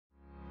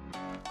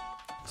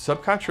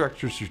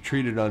Subcontractors are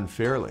treated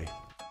unfairly.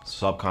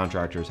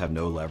 Subcontractors have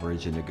no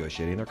leverage in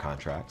negotiating their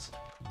contracts.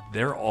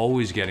 They're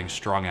always getting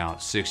strung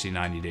out 60,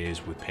 90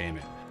 days with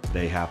payment.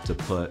 They have to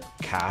put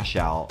cash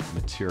out,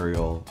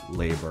 material,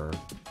 labor.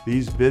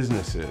 These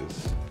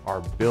businesses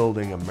are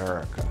building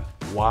America.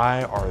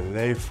 Why are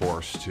they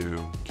forced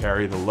to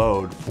carry the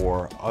load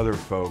for other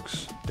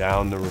folks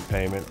down the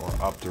repayment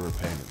or up the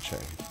repayment chain?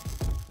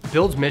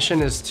 Build's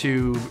mission is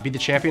to be the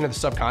champion of the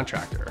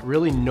subcontractor.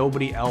 Really,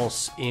 nobody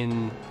else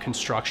in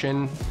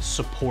construction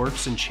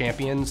supports and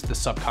champions the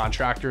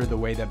subcontractor the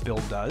way that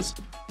Build does.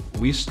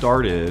 We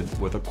started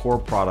with a core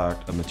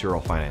product of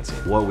material financing.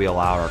 What we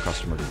allow our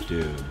customer to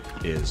do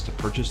is to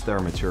purchase their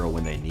material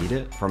when they need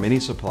it from any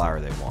supplier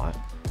they want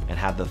and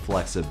have the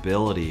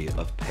flexibility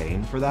of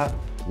paying for that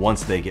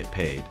once they get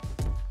paid.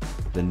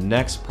 The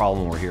next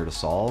problem we're here to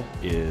solve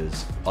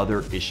is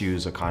other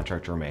issues a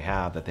contractor may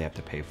have that they have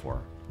to pay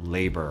for.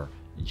 Labor,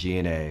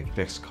 G&A,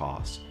 fixed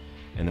costs.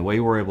 And the way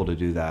we're able to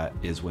do that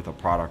is with a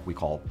product we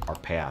call our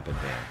Pay App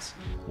Advance.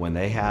 When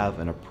they have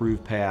an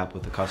approved pay app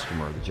with the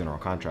customer, the general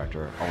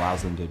contractor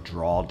allows them to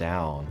draw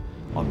down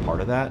on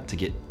part of that to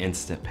get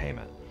instant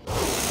payment.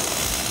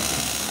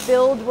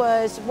 Build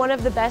was one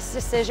of the best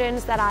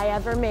decisions that I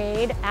ever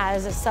made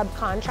as a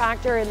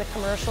subcontractor in the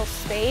commercial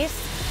space.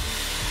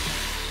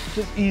 It's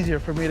just easier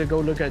for me to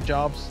go look at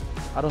jobs.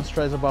 I don't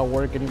stress about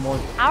work anymore.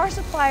 Our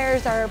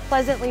suppliers are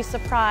pleasantly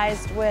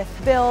surprised with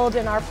Build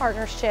and our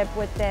partnership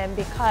with them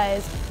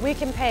because we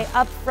can pay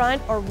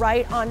upfront or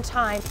right on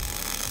time.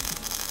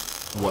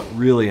 What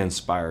really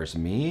inspires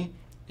me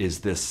is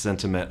this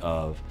sentiment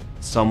of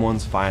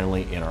someone's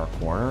finally in our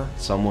corner,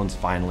 someone's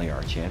finally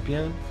our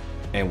champion,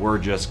 and we're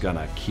just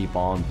gonna keep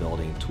on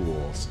building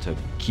tools to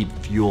keep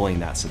fueling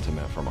that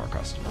sentiment from our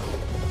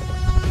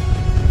customers.